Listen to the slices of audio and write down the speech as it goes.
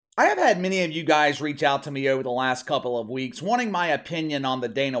I have had many of you guys reach out to me over the last couple of weeks wanting my opinion on the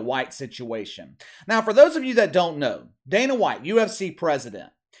Dana White situation. Now, for those of you that don't know, Dana White, UFC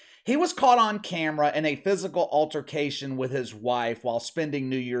president, he was caught on camera in a physical altercation with his wife while spending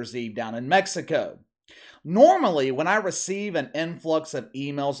New Year's Eve down in Mexico. Normally, when I receive an influx of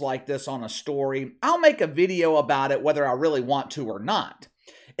emails like this on a story, I'll make a video about it whether I really want to or not.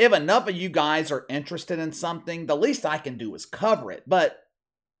 If enough of you guys are interested in something, the least I can do is cover it. But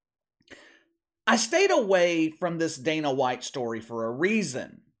I stayed away from this Dana White story for a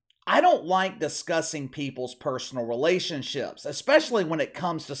reason. I don't like discussing people's personal relationships, especially when it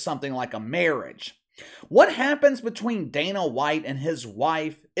comes to something like a marriage. What happens between Dana White and his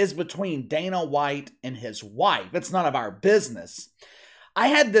wife is between Dana White and his wife. It's none of our business. I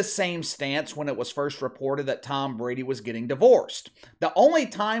had this same stance when it was first reported that Tom Brady was getting divorced. The only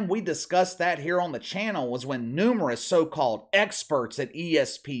time we discussed that here on the channel was when numerous so-called experts at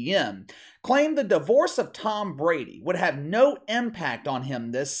ESPN claimed the divorce of Tom Brady would have no impact on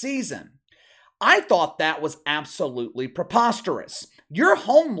him this season. I thought that was absolutely preposterous. Your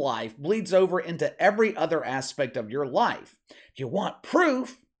home life bleeds over into every other aspect of your life. If you want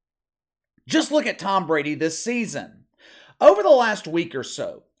proof, just look at Tom Brady this season. Over the last week or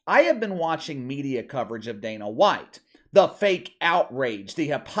so, I have been watching media coverage of Dana White. The fake outrage, the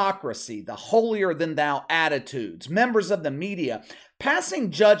hypocrisy, the holier-than-thou attitudes, members of the media passing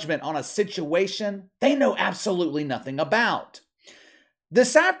judgment on a situation they know absolutely nothing about.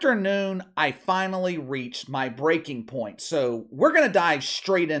 This afternoon, I finally reached my breaking point, so we're going to dive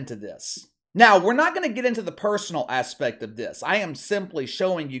straight into this. Now, we're not going to get into the personal aspect of this. I am simply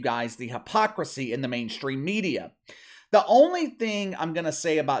showing you guys the hypocrisy in the mainstream media. The only thing I'm going to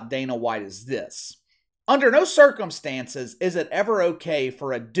say about Dana White is this. Under no circumstances is it ever okay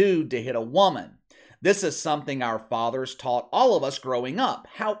for a dude to hit a woman. This is something our fathers taught all of us growing up.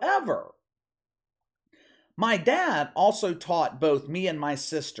 However, my dad also taught both me and my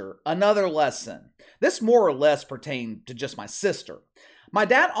sister another lesson. This more or less pertained to just my sister. My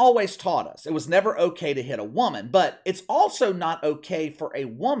dad always taught us it was never okay to hit a woman, but it's also not okay for a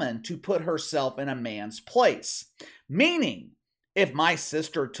woman to put herself in a man's place. Meaning, if my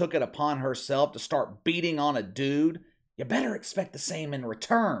sister took it upon herself to start beating on a dude, you better expect the same in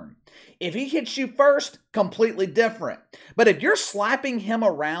return. If he hits you first, completely different. But if you're slapping him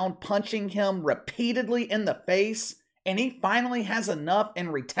around, punching him repeatedly in the face, and he finally has enough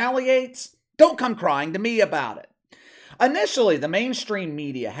and retaliates, don't come crying to me about it. Initially, the mainstream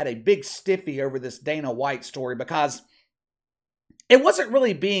media had a big stiffy over this Dana White story because it wasn't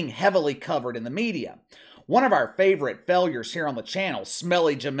really being heavily covered in the media. One of our favorite failures here on the channel,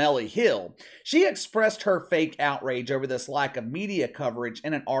 Smelly Jameli Hill, she expressed her fake outrage over this lack of media coverage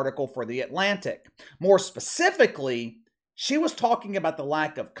in an article for The Atlantic. More specifically, she was talking about the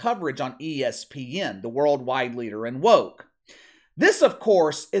lack of coverage on ESPN, the worldwide leader in woke. This, of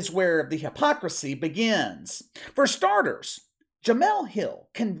course, is where the hypocrisy begins. For starters, Jemele Hill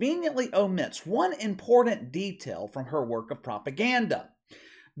conveniently omits one important detail from her work of propaganda.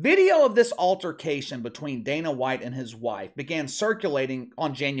 Video of this altercation between Dana White and his wife began circulating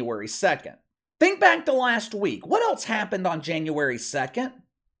on January 2nd. Think back to last week. What else happened on January 2nd?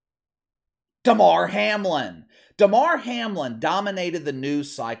 Damar Hamlin. Damar Hamlin dominated the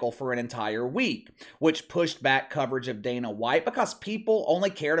news cycle for an entire week, which pushed back coverage of Dana White because people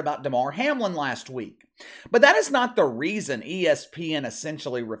only cared about Damar Hamlin last week. But that is not the reason ESPN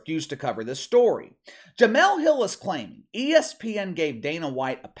essentially refused to cover this story. Jemele Hill is claiming ESPN gave Dana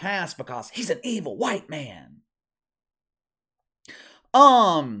White a pass because he's an evil white man.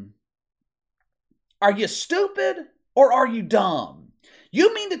 Are you stupid or are you dumb?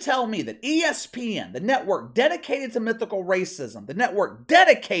 You mean to tell me that ESPN, the network dedicated to mythical racism, the network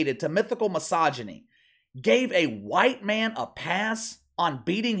dedicated to mythical misogyny, gave a white man a pass on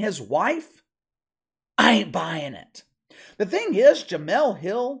beating his wife? I ain't buying it. The thing is, Jemele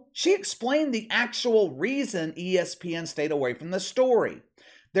Hill, she explained the actual reason ESPN stayed away from the story.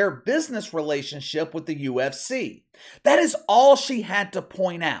 Their business relationship with the UFC. That is all she had to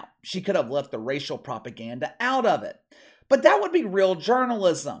point out. She could have left the racial propaganda out of it. But that would be real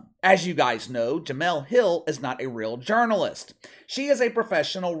journalism. As you guys know, Jemele Hill is not a real journalist. She is a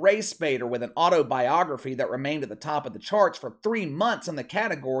professional race baiter with an autobiography that remained at the top of the charts for 3 months in the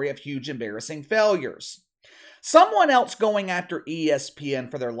category of huge embarrassing failures. Someone else going after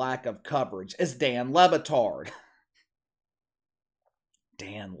ESPN for their lack of coverage is Dan Le Batard.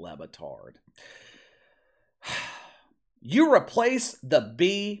 Dan Le Batard. You replace the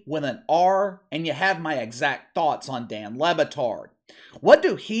B with an R, and you have my exact thoughts on Dan Le Batard. What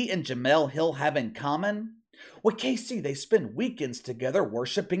do he and Jemele Hill have in common? Well, Casey, they spend weekends together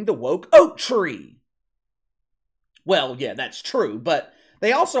worshiping the woke oak tree. Well, yeah, that's true, but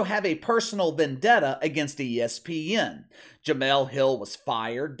they also have a personal vendetta against ESPN. Jemele Hill was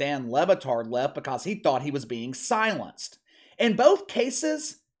fired. Dan Le Batard left because he thought he was being silenced. In both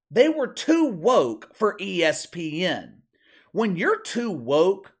cases, they were too woke for ESPN. When you're too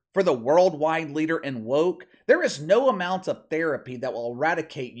woke for the worldwide leader in woke, there is no amount of therapy that will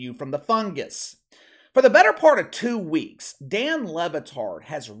eradicate you from the fungus. For the better part of 2 weeks, Dan Le Batard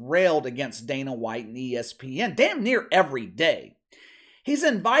has railed against Dana White and ESPN damn near every day. He's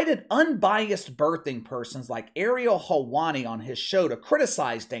invited unbiased birthing persons like Ariel Helwani on his show to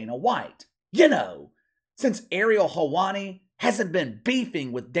criticize Dana White. You know, since Ariel Helwani hasn't been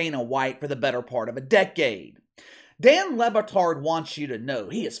beefing with Dana White for the better part of a decade. Dan Le Batard wants you to know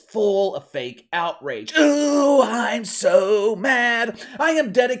he is full of fake outrage. Ooh, I'm so mad. I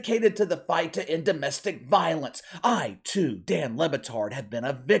am dedicated to the fight to end domestic violence. I, too, Dan Le Batard, have been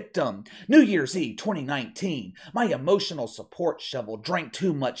a victim. New Year's Eve 2019, my emotional support shovel drank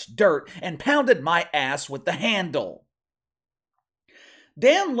too much dirt and pounded my ass with the handle.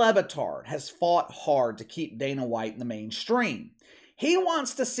 Dan Le Batard has fought hard to keep Dana White in the mainstream. He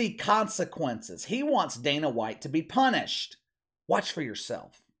wants to see consequences. He wants Dana White to be punished. Watch for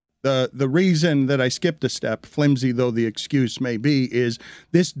yourself. The reason that I skipped a step, flimsy though the excuse may be, is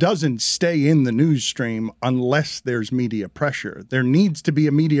this doesn't stay in the news stream unless there's media pressure. There needs to be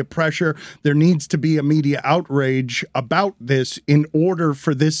a media pressure. There needs to be a media outrage about this in order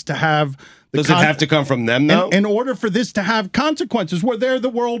for this to have... Does it have to come from them, though? In order for this to have consequences, where they're the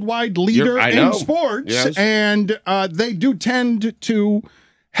worldwide leader in sports, yes. And they do tend to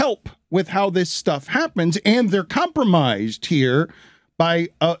help with how this stuff happens, and they're compromised here by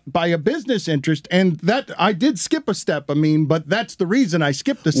a business interest. And that I did skip a step, but that's the reason I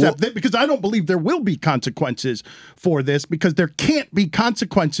skipped a step, because I don't believe there will be consequences for this, because there can't be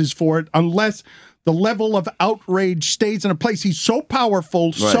consequences for it unless the level of outrage stays in a place. He's so powerful,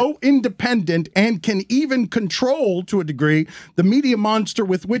 right, so independent, and can even control, to a degree, the media monster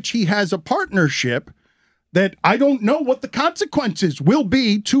with which he has a partnership, that I don't know what the consequences will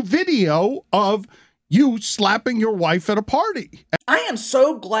be to video of you slapping your wife at a party. I am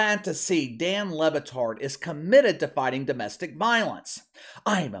so glad to see Dan Le Batard is committed to fighting domestic violence.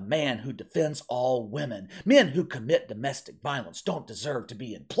 I am a man who defends all women. Men who commit domestic violence don't deserve to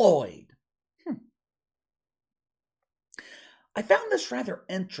be employed. I found this rather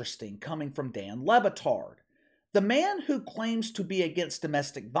interesting coming from Dan Le Batard. The man who claims to be against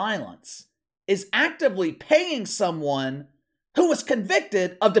domestic violence is actively paying someone who was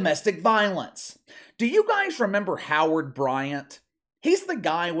convicted of domestic violence. Do you guys remember Howard Bryant? He's the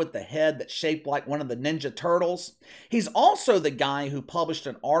guy with the head that's shaped like one of the Ninja Turtles. He's also the guy who published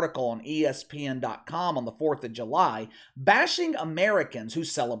an article on ESPN.com on the 4th of July bashing Americans who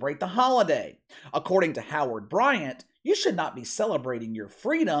celebrate the holiday. According to Howard Bryant, you should not be celebrating your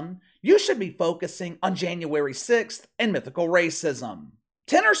freedom. You should be focusing on January 6th and mythical racism.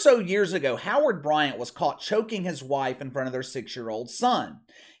 10 or so years ago, Howard Bryant was caught choking his wife in front of their 6-year-old son.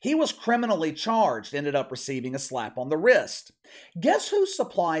 He was criminally charged, ended up receiving a slap on the wrist. Guess who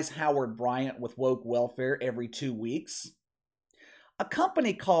supplies Howard Bryant with woke welfare every 2 weeks? A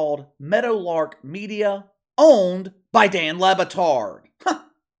company called Meadowlark Media, owned by Dan Le Batard.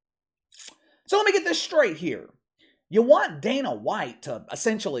 So let me get this straight here. You want Dana White to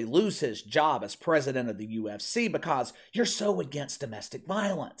essentially lose his job as president of the UFC because you're so against domestic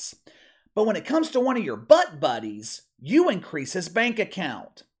violence. But when it comes to one of your butt buddies, you increase his bank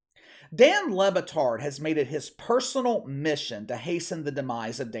account. Dan Le Batard has made it his personal mission to hasten the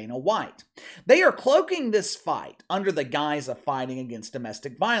demise of Dana White. They are cloaking this fight under the guise of fighting against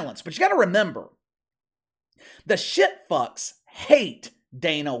domestic violence. But you gotta remember, the shitfucks hate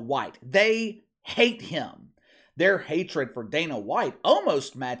Dana White. They hate him. Their hatred for Dana White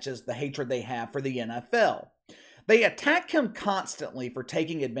almost matches the hatred they have for the NFL. They attack him constantly for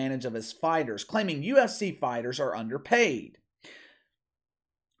taking advantage of his fighters, claiming UFC fighters are underpaid.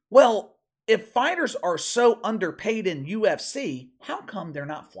 Well, if fighters are so underpaid in UFC, how come they're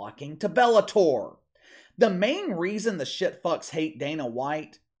not flocking to Bellator? The main reason the shitfucks hate Dana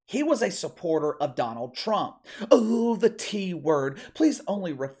White, he was a supporter of Donald Trump. Oh, the T word. Please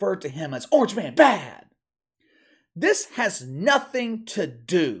only refer to him as Orange Man Bad. This has nothing to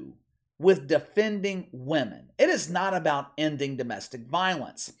do with defending women. It is not about ending domestic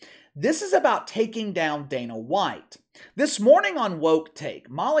violence. This is about taking down Dana White. This morning on Woke Take,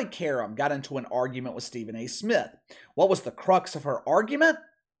 Molly Qerim got into an argument with Stephen A. Smith. What was the crux of her argument?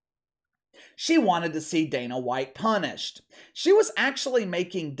 She wanted to see Dana White punished. She was actually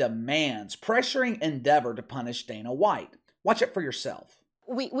making demands, pressuring Endeavor to punish Dana White. Watch it for yourself.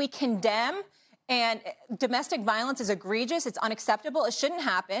 We condemn, and domestic violence is egregious. It's unacceptable. It shouldn't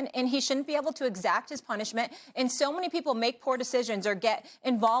happen, and he shouldn't be able to exact his punishment. And so many people make poor decisions or get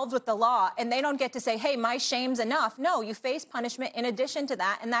involved with the law, and they don't get to say, hey, my shame's enough. No, you face punishment in addition to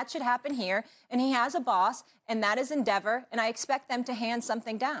that, and that should happen here. And he has a boss, and that is Endeavor, and I expect them to hand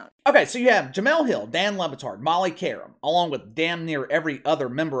something down. Okay, so you have Jemele Hill, Dan Le Batard, Molly Qerim, along with damn near every other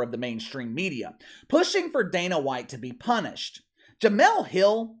member of the mainstream media, pushing for Dana White to be punished. Jemele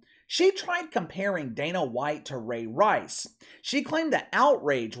Hill, she tried comparing Dana White to Ray Rice. She claimed that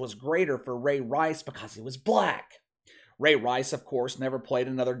outrage was greater for Ray Rice because he was black. Ray Rice, of course, never played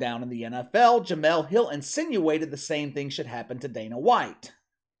another down in the NFL. Jemele Hill insinuated the same thing should happen to Dana White.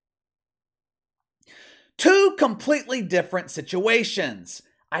 Two completely different situations.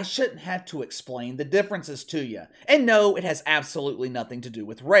 I shouldn't have to explain the differences to you. And no, it has absolutely nothing to do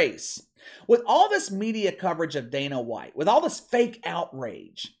with race. With all this media coverage of Dana White, with all this fake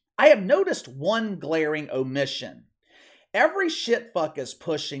outrage, I have noticed one glaring omission. Every shitfuck is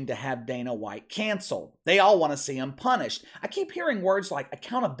pushing to have Dana White canceled. They all want to see him punished. I keep hearing words like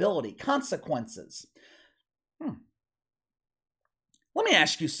accountability, consequences. Let me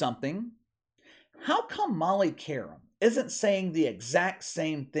ask you something. How come Molly Qerim isn't saying the exact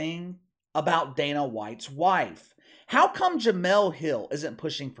same thing about Dana White's wife? How come Jemele Hill isn't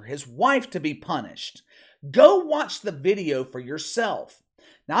pushing for his wife to be punished? Go watch the video for yourself.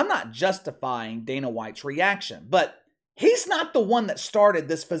 Now, I'm not justifying Dana White's reaction, but he's not the one that started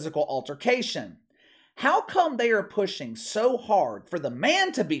this physical altercation. How come they are pushing so hard for the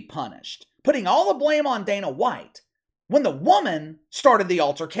man to be punished, putting all the blame on Dana White, when the woman started the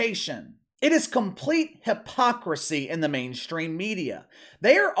altercation? It is complete hypocrisy in the mainstream media.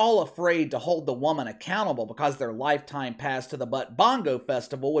 They are all afraid to hold the woman accountable because their lifetime pass to the Butt Bongo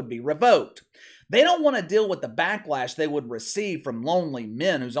Festival would be revoked. They don't want to deal with the backlash they would receive from lonely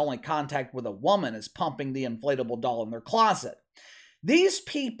men whose only contact with a woman is pumping the inflatable doll in their closet. These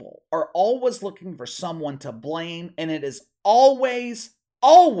people are always looking for someone to blame, and it is always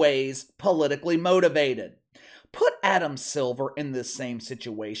politically motivated. Put Adam Silver in this same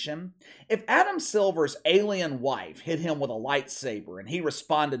situation. If Adam Silver's alien wife hit him with a lightsaber and he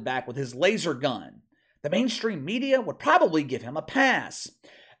responded back with his laser gun, the mainstream media would probably give him a pass.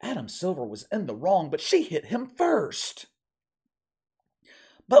 Adam Silver was in the wrong, but she hit him first.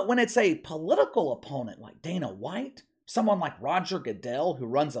 But when it's a political opponent like Dana White, someone like Roger Goodell who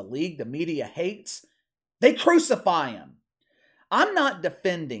runs a league the media hates, they crucify him. I'm not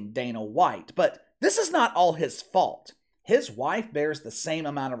defending Dana White, but this is not all his fault. His wife bears the same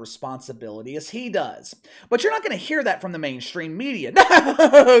amount of responsibility as he does. But you're not going to hear that from the mainstream media.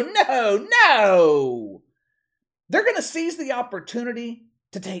 No! They're going to seize the opportunity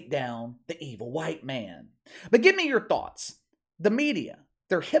to take down the evil white man. But give me your thoughts. The media,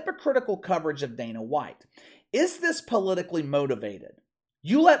 their hypocritical coverage of Dana White, is this politically motivated?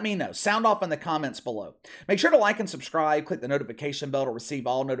 You let me know. Sound off in the comments below. Make sure to like and subscribe. Click the notification bell to receive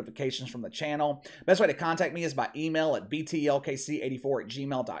all notifications from the channel. Best way to contact me is by email at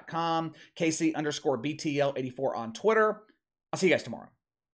btlkc84@gmail.com, KC_BTL84 on Twitter. I'll see you guys tomorrow.